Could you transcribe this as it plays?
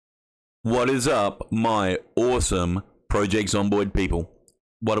What is up, my awesome Project Zomboid people?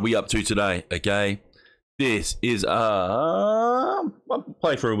 What are we up to today? Okay, this is what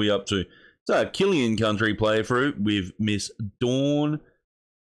playthrough are we up to? It's a Killian country playthrough with Miss Dawn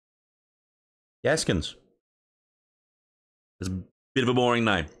Gaskins. It's a bit of a boring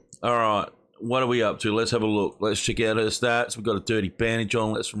name. All right, what are we up to? Let's have a look. Let's check out her stats. We've got a dirty bandage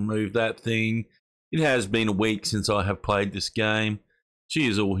on. Let's remove that thing. It has been a week since I have played this game. She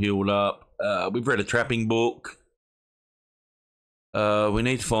is all healed up. We've read a trapping book. We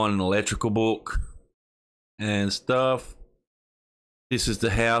need to find an electrical book and stuff. This is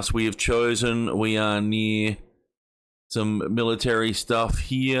the house we have chosen. We are near some military stuff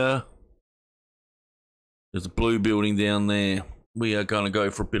here. There's a blue building down there. We are going to go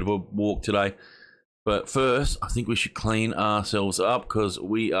for a bit of a walk today. But first, I think we should clean ourselves up because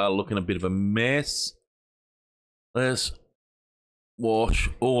we are looking a bit of a mess. Let's wash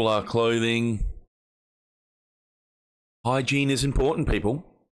all our clothing. Hygiene is important, people.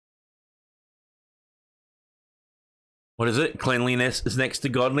 What is it? Cleanliness is next to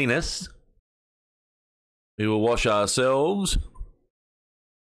godliness. We will wash ourselves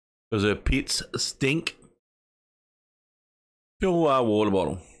because our pits stink. Fill our water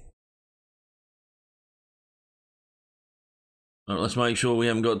bottle. All right, let's make sure we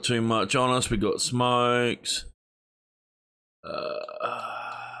haven't got too much on us. We've got smokes.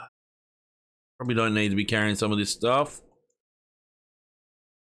 Probably don't need to be carrying some of this stuff.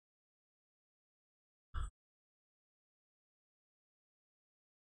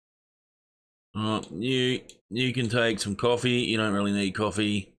 You can take some coffee. You don't really need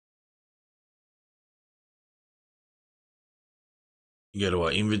coffee. You go to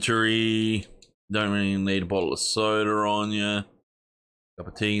our inventory. Don't really need a bottle of soda on you. Cup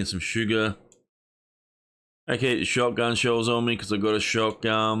of tea and some sugar. Okay, the shotgun shells on me because I got a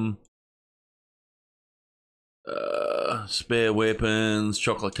shotgun. Spare weapons.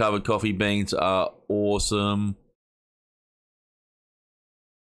 Chocolate covered coffee beans are awesome.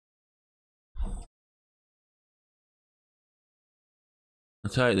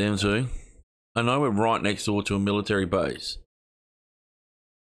 I'll take them too. I know we're right next door to a military base.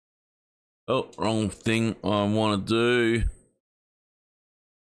 Oh, wrong thing I want to do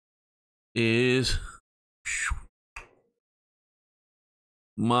is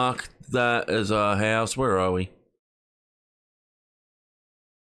mark that as our house. Where are we?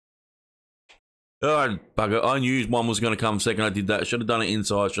 Oh, bugger. I knew one was going to come second. I did that. Should have done it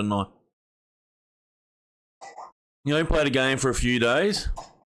inside, shouldn't I? You know, played a game for a few days.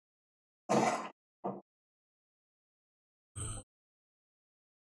 And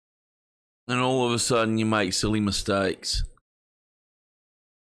all of a sudden you make silly mistakes.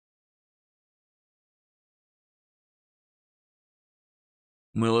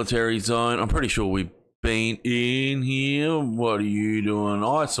 Military zone. I'm pretty sure we've been in here. What are you doing?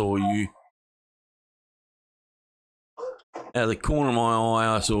 I saw you. Out of the corner of my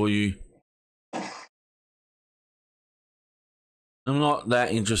eye, I saw you. I'm not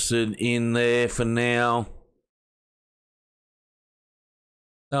that interested in there for now.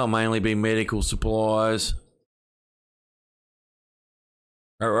 They'll mainly be medical supplies.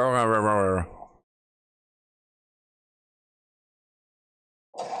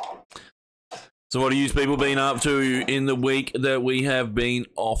 So what have you people been up to in the week that we have been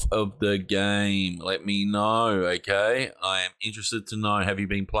off of the game? Let me know, okay? I am interested to know, have you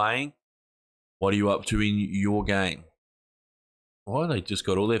been playing? What are you up to in your game? Why they just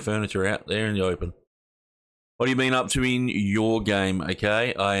got all their furniture out there in the open? What have you been up to in your game,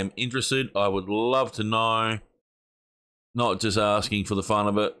 okay? I am interested. I would love to know. Not just asking for the fun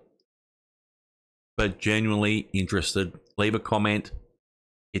of it, but genuinely interested. Leave a comment.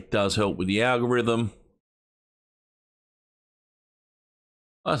 It does help with the algorithm.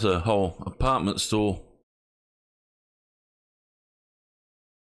 That's a whole apartment store.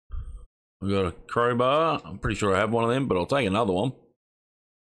 We've got a crowbar. I'm pretty sure I have one of them, but I'll take another one.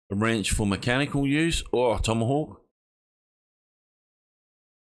 A wrench for mechanical use. Oh, tomahawk.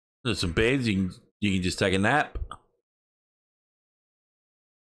 There's some beds. You can just take a nap.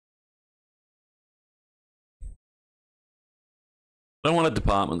 I don't want a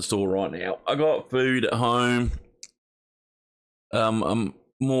department store right now. I got food at home. I'm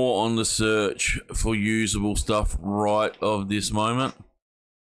more on the search for usable stuff right of this moment.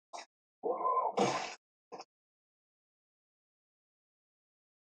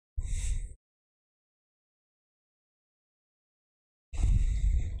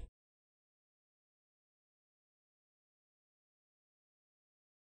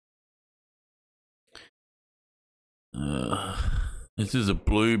 This is a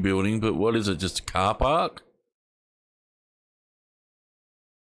blue building, but what is it? Just a car park?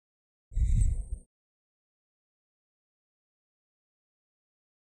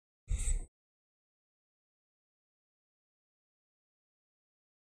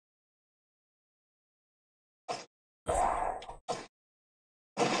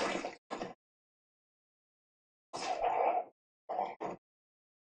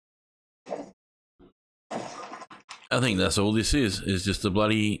 I think that's all this is just a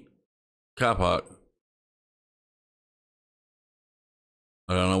bloody car park.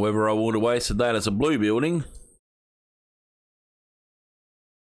 I don't know whether I would have wasted that as a blue building.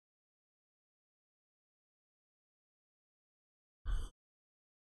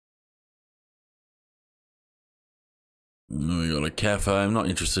 We got a cafe. I'm not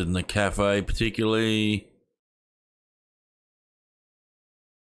interested in the cafe particularly.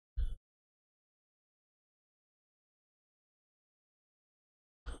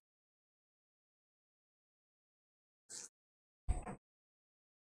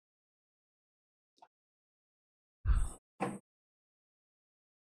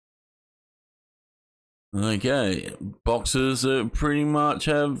 Okay, boxes that pretty much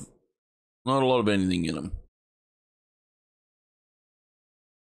have not a lot of anything in them.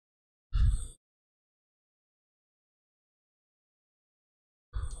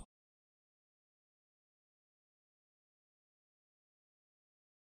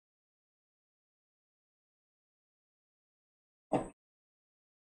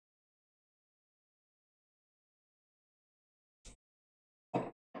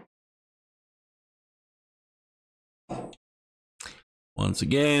 Once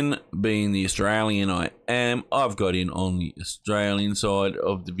again, being the Australian I am, I've got in on the Australian side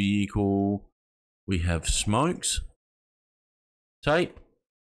of the vehicle. We have smokes, tape,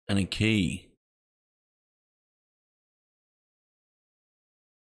 and a key.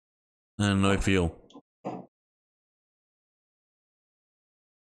 And no fuel.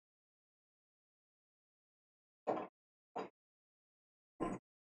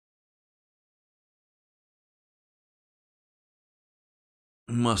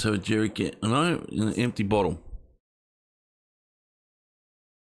 Must have a jerry can. No, an empty bottle.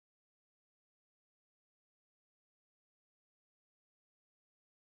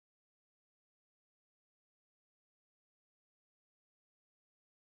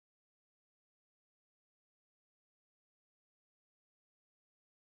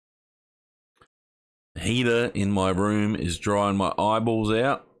 The heater in my room is drying my eyeballs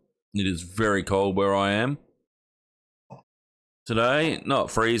out. It is very cold where I am today. Not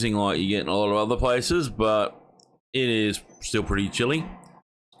freezing like you get in a lot of other places, but it is still pretty chilly.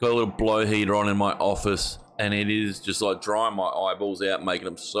 Got a little blow heater on in my office, and it is just like drying my eyeballs out, making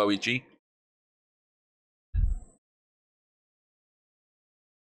them so itchy.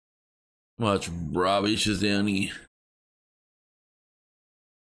 Much rubbish is down here.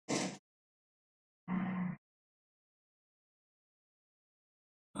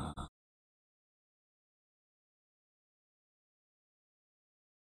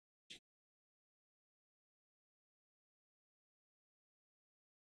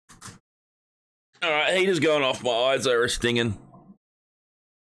 Alright, heater's going off. My eyes are stinging.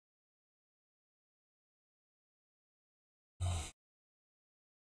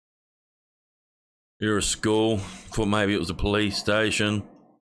 You're a school. Thought maybe it was a police station.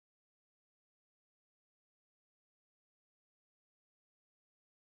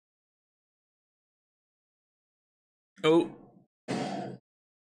 Oh.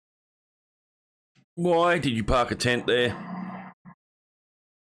 Why did you park a tent there?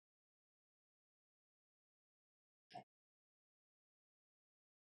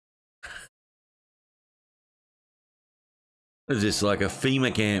 Is this like a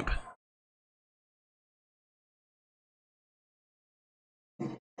FEMA camp?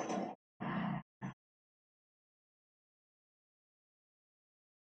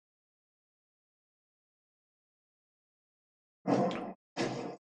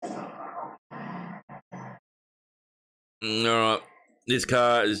 Alright, this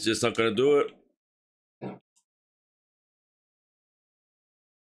car is just not going to do it.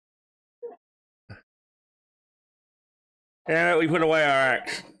 How about we put away our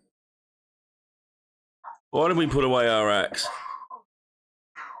axe? Why did we put away our axe?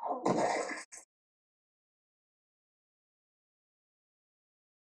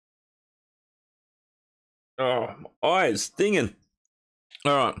 Oh, my eye is stinging.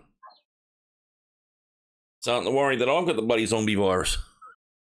 Alright. Starting to worry that I've got the bloody zombie virus.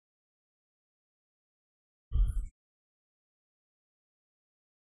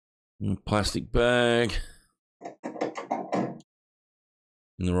 Plastic bag.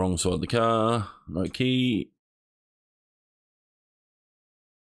 In the wrong side of the car. No key.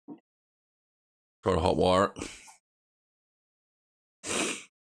 Try to hotwire it.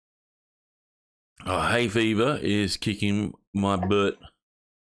 Oh, hay fever is kicking my butt.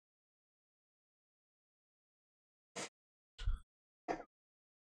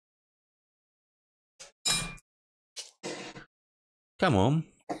 Come on.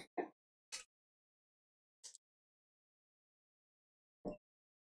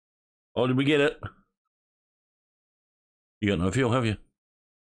 Oh, did we get it? You got no fuel, have you?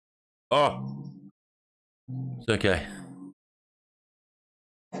 Oh. It's okay.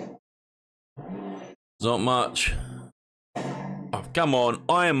 It's not much. Oh, come on.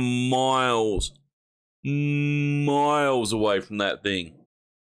 I am miles away from that thing.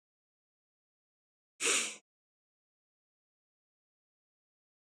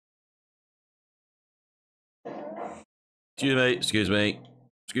 Excuse me, excuse me,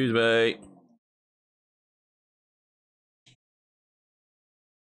 excuse me.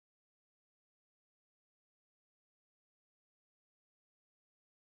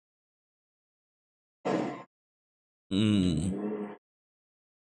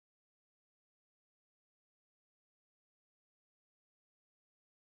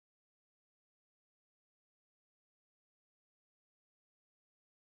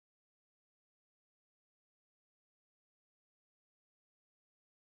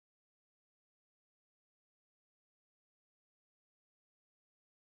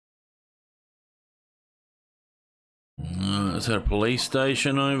 Is that a police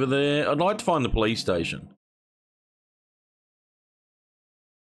station over there? I'd like to find the police station.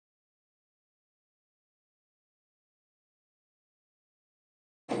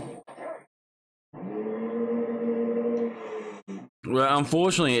 Well,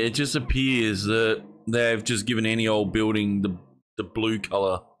 unfortunately, it just appears that they've just given any old building the blue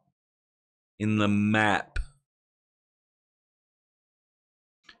color in the map.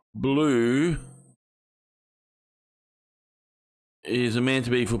 Blue is meant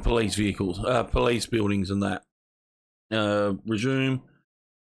to be for police vehicles, police buildings and that. Resume.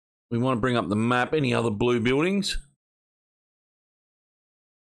 We want to bring up the map. Any other blue buildings?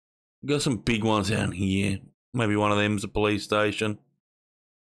 Got some big ones down here. Maybe one of them's a police station.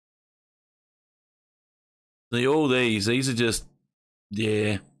 See, all these are just,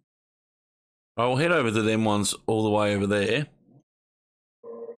 yeah. I'll head over to them ones all the way over there.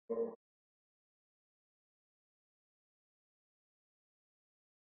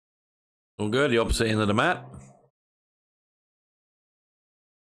 We'll go to the opposite end of the map.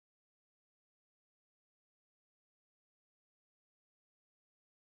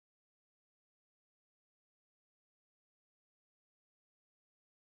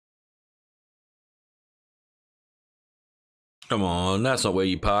 Come on, that's not where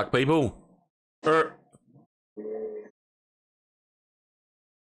you park, people.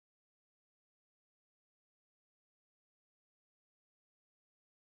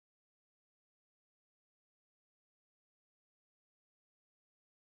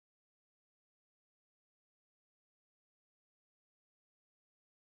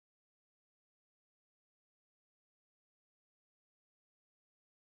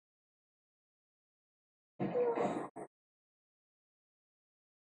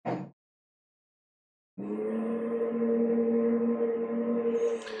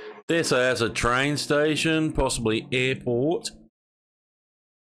 This has a train station, possibly airport.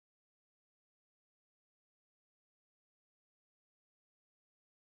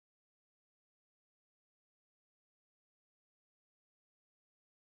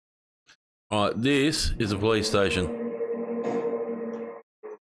 Alright, this is a police station.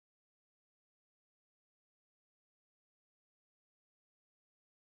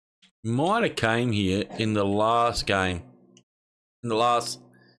 Might have came here in the last game. In the last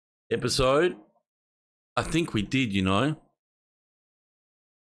episode. I think we did, you know.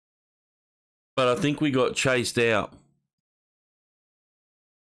 But I think we got chased out.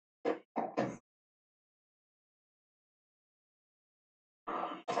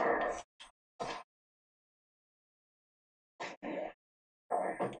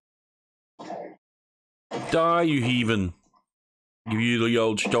 Die, you heathen. Give you the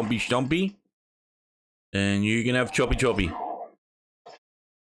old stompy stompy. And you can have choppy choppy.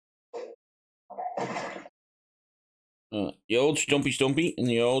 The old stompy stompy and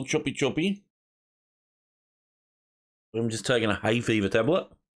the old choppy choppy. I'm just taking a hay fever tablet.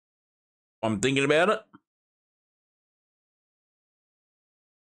 I'm thinking about it.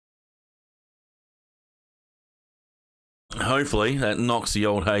 Hopefully that knocks the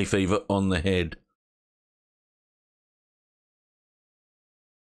old hay fever on the head.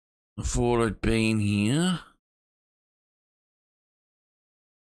 I thought I'd been here.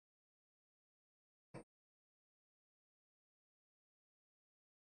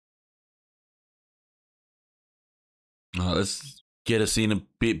 Let's get us in a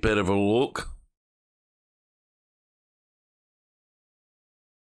bit better of a look.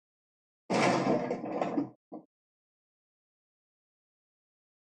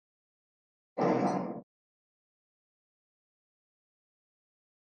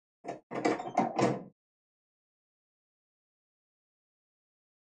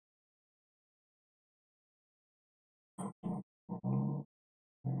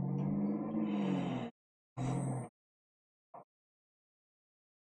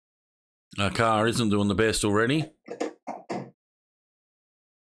 Our car isn't doing the best already.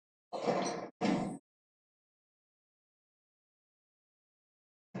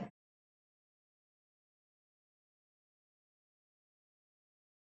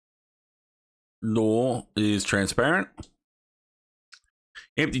 Door is transparent.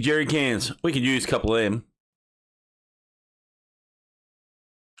 Empty jerry cans. We could use a couple of them.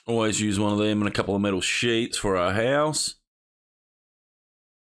 Always use one of them and a couple of metal sheets for our house.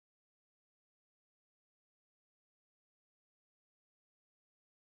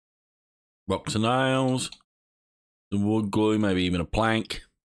 Box of nails. Some wood glue, maybe even a plank.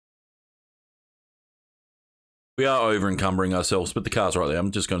 We are over encumbering ourselves, but the car's right there.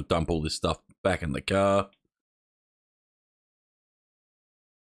 I'm just going to dump all this stuff back in the car.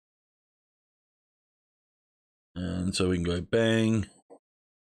 And so we can go bang.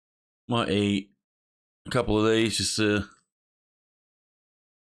 Might eat a couple of these just to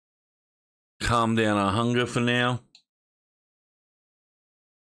calm down our hunger for now.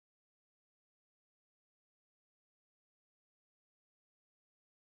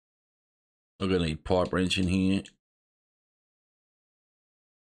 I'm going to need pipe wrench in here.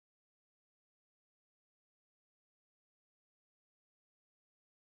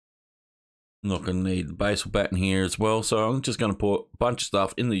 I'm not going to need the baseball bat in here as well, so I'm just going to put a bunch of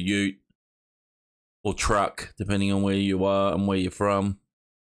stuff in the ute or truck, depending on where you are and where you're from.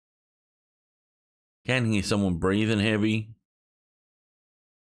 Can hear someone breathing heavy.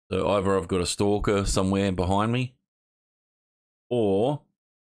 So either I've got a stalker somewhere behind me, or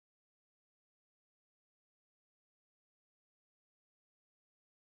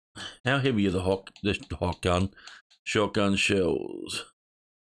how heavy are the shotgun shells?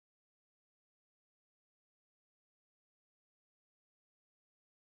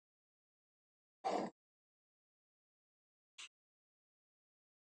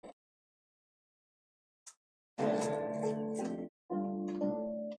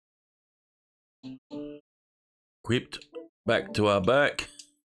 Equipped. Back to our back.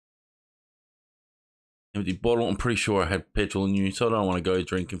 Empty bottle. I'm pretty sure I had petrol in you, so I don't want to go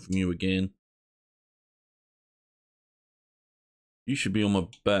drinking from you again. You should be on my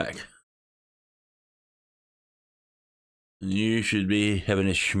back. And you should be having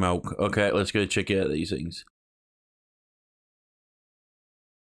a smoke. Okay, let's go check out these things.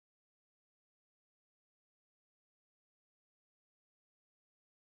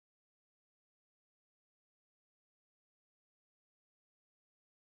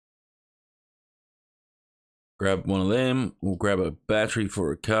 Grab one of them. We'll grab a battery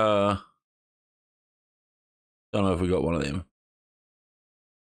for a car. Don't know if we got one of them.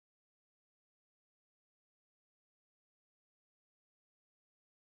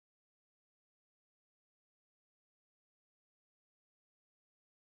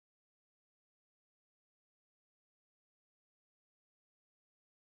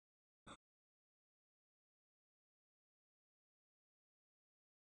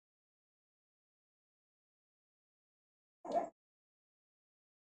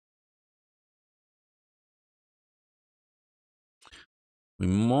 We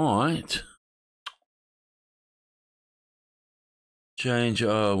might change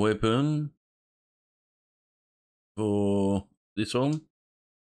our weapon for this one.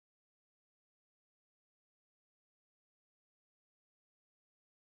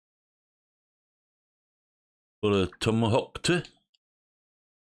 Put a tomahawk to.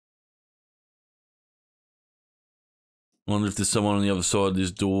 Wonder if there's someone on the other side of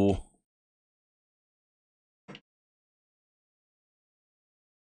this door.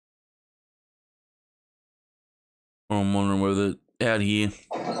 I'm wondering whether out here.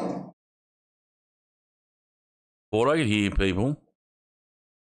 Thought I could hear people.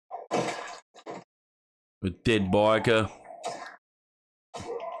 A dead biker.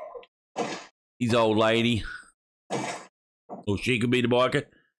 His old lady. Or she could be the biker.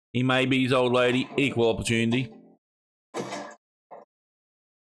 He may be his old lady. Equal opportunity.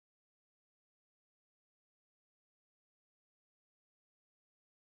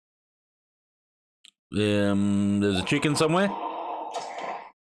 There's a chicken somewhere.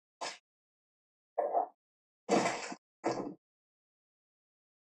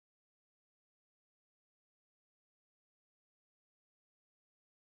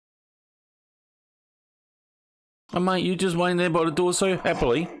 Oh, mate, you just waiting there by the door so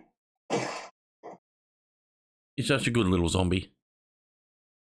happily. You're such a good little zombie.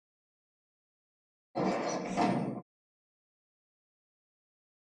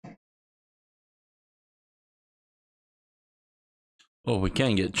 Oh, we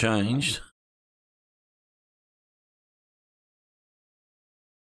can get changed.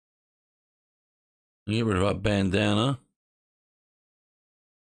 Get rid of that bandana.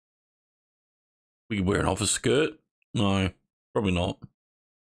 We could wear an office skirt. No, probably not.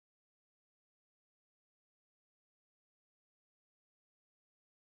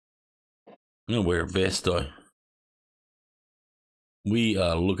 I'm gonna wear a vest though. We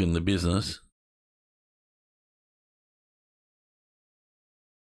are looking the business.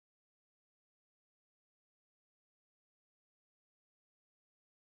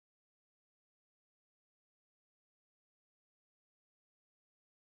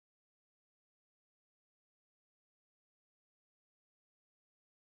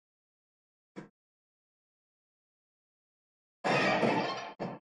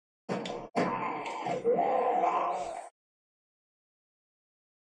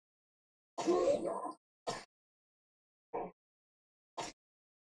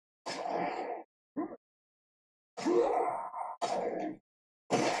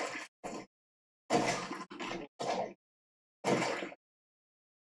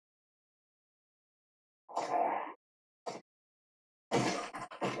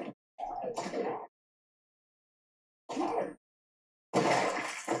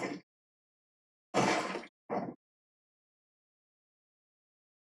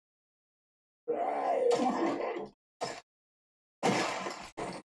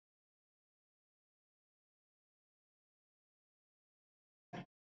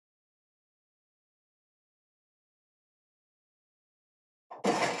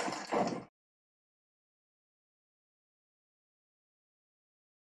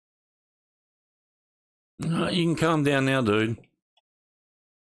 You can calm down now, dude.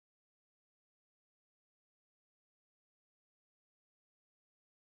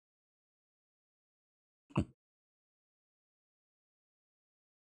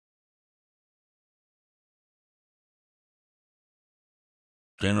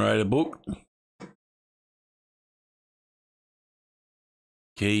 Generate a book.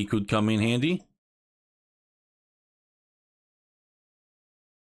 Key could come in handy.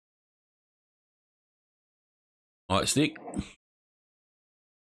 Light stick.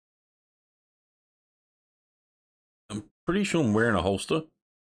 I'm pretty sure I'm wearing a holster.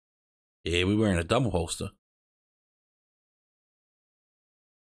 Yeah, we're wearing a double holster.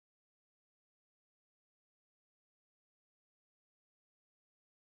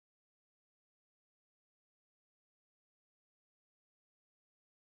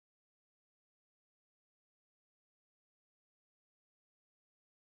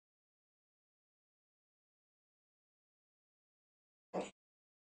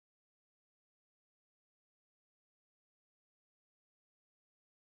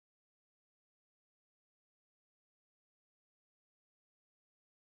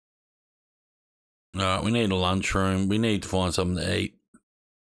 Alright, we need a lunchroom. We need to find something to eat.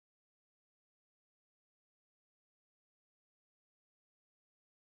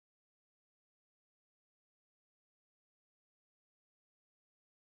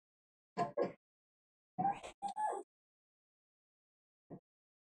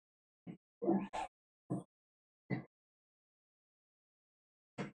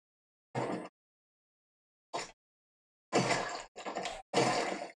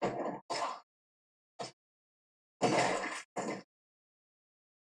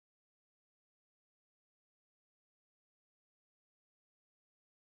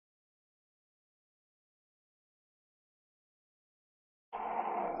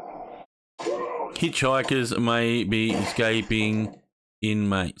 Hitchhikers may be escaping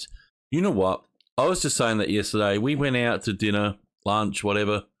inmates. You know what? I was just saying that yesterday. We went out to dinner, lunch,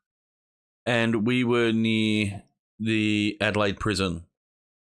 whatever, and we were near the Adelaide prison.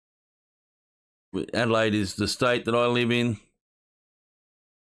 Adelaide is the state that I live in.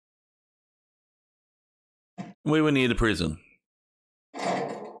 We were near the prison.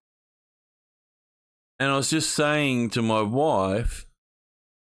 And I was just saying to my wife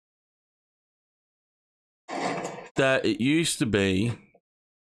that it used to be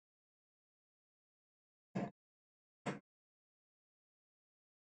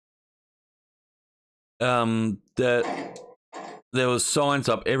that there was signs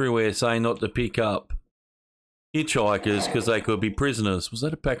up everywhere saying not to pick up hitchhikers because they could be prisoners. Was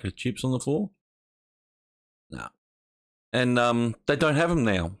that a packet of chips on the floor? No. And they don't have them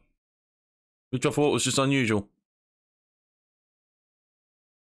now, which I thought was just unusual.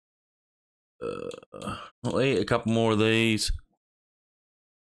 I'll eat a couple more of these.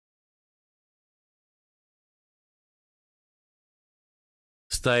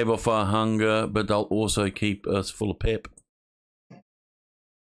 Stave off our hunger, but they'll also keep us full of pep.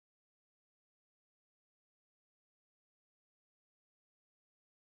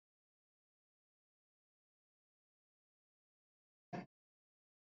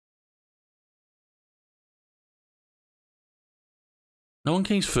 No one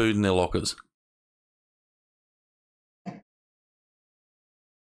keeps food in their lockers.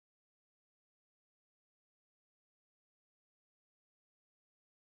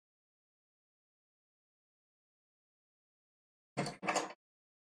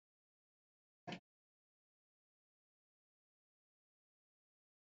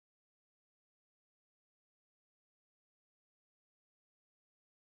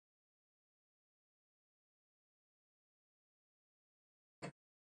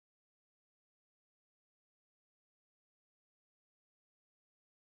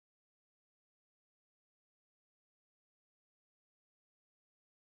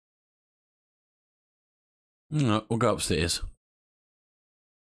 No, we'll go upstairs.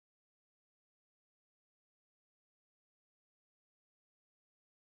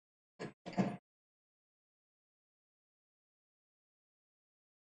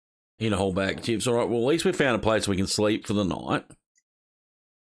 Eat a whole bag of chips. All right, well, at least we found a place we can sleep for the night.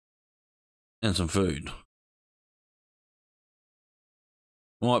 And some food.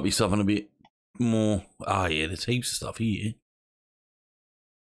 Might be something a bit more. Oh, yeah, there's heaps of stuff here.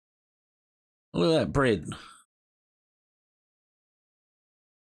 Look at that bread.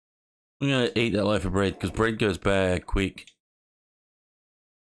 I'm going to eat that loaf of bread because bread goes bad quick.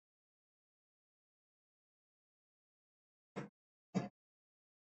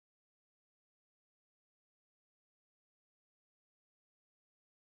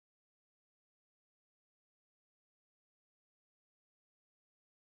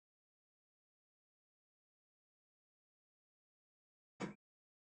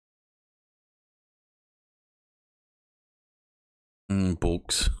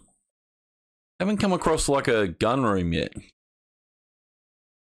 Books. Haven't come across like a gun room yet.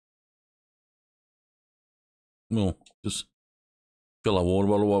 Well, just fill our water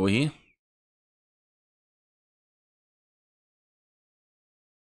bottle while we're here.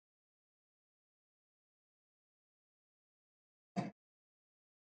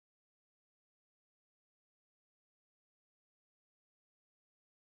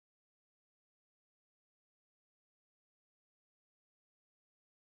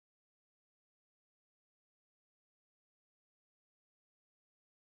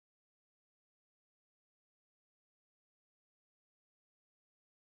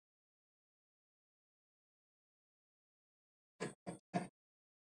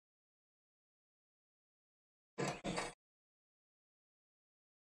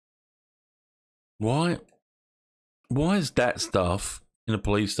 Why is that stuff in a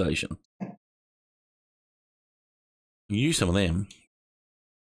police station? You use some of them.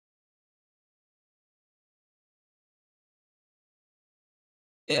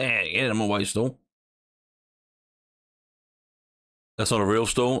 Yeah, get them away, stall. That's not a real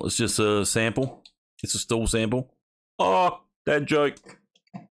stall. It's just a sample. It's a stall sample. Oh, dad joke.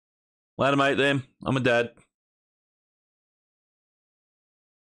 Let him eat them. I'm a dad.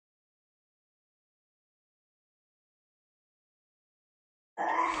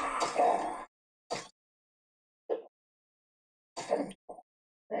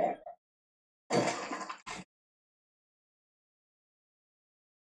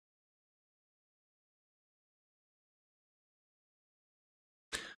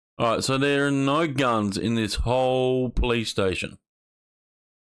 All right, so there are no guns in this whole police station.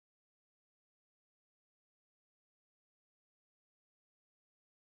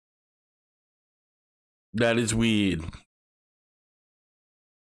 That is weird.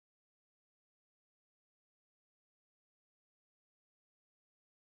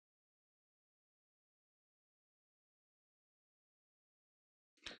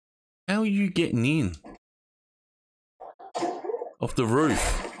 How are you getting in? Off the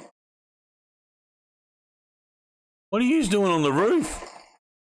roof. What are you doing on the roof?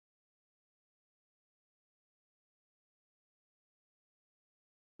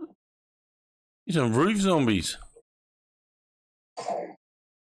 These are roof zombies.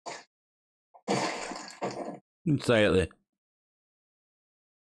 You can stay out there.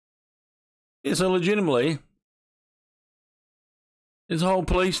 Yeah, so legitimately, there's a whole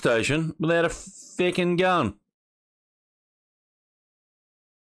police station without a feckin' gun.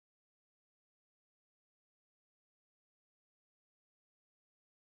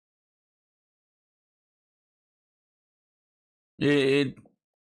 It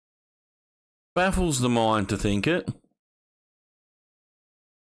baffles the mind to think it.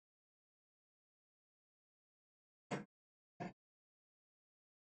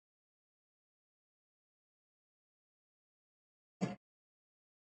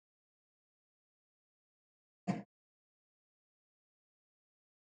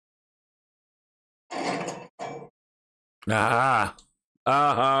 Ah,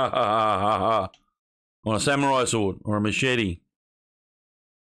 ah, ha, ha, ha, ha. On a samurai sword or a machete.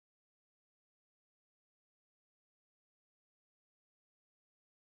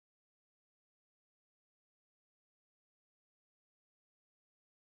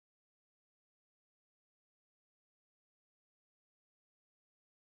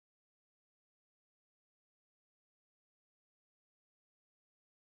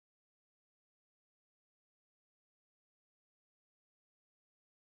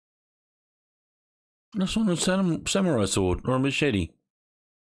 That's on a samurai sword or a machete.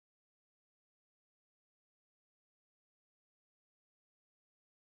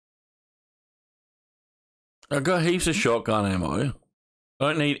 I've got heaps of shotgun ammo. I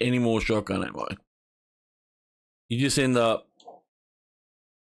don't need any more shotgun ammo. You just end up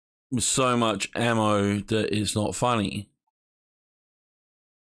with so much ammo that it's not funny.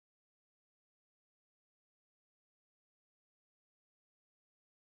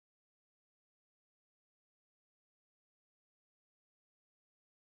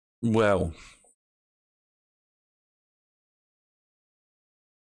 Well,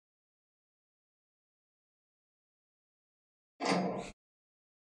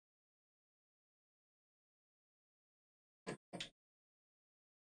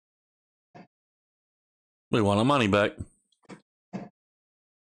 we want our money back.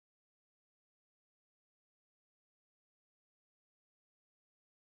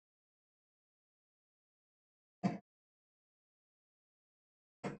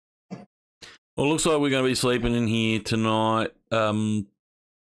 Well, looks like we're going to be sleeping in here tonight. Find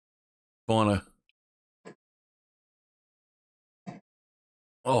a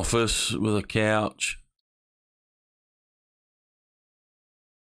office with a couch.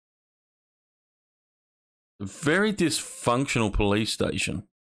 A very dysfunctional police station.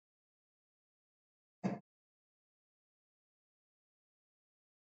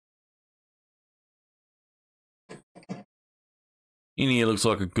 In here looks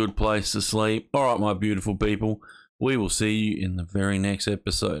like a good place to sleep. All right, my beautiful people. We will see you in the very next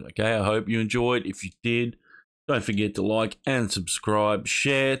episode, okay? I hope you enjoyed. If you did, don't forget to like and subscribe,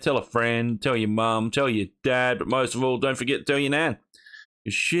 share, tell a friend, tell your mum, tell your dad, but most of all, don't forget to tell your nan,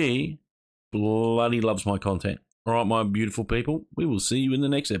 because she bloody loves my content. All right, my beautiful people, we will see you in the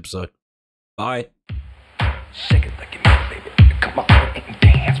next episode. Bye. Shake it like you mean it, baby. Come on and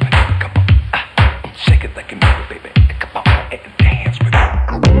dance, baby. Come on. Shake it like you mean it.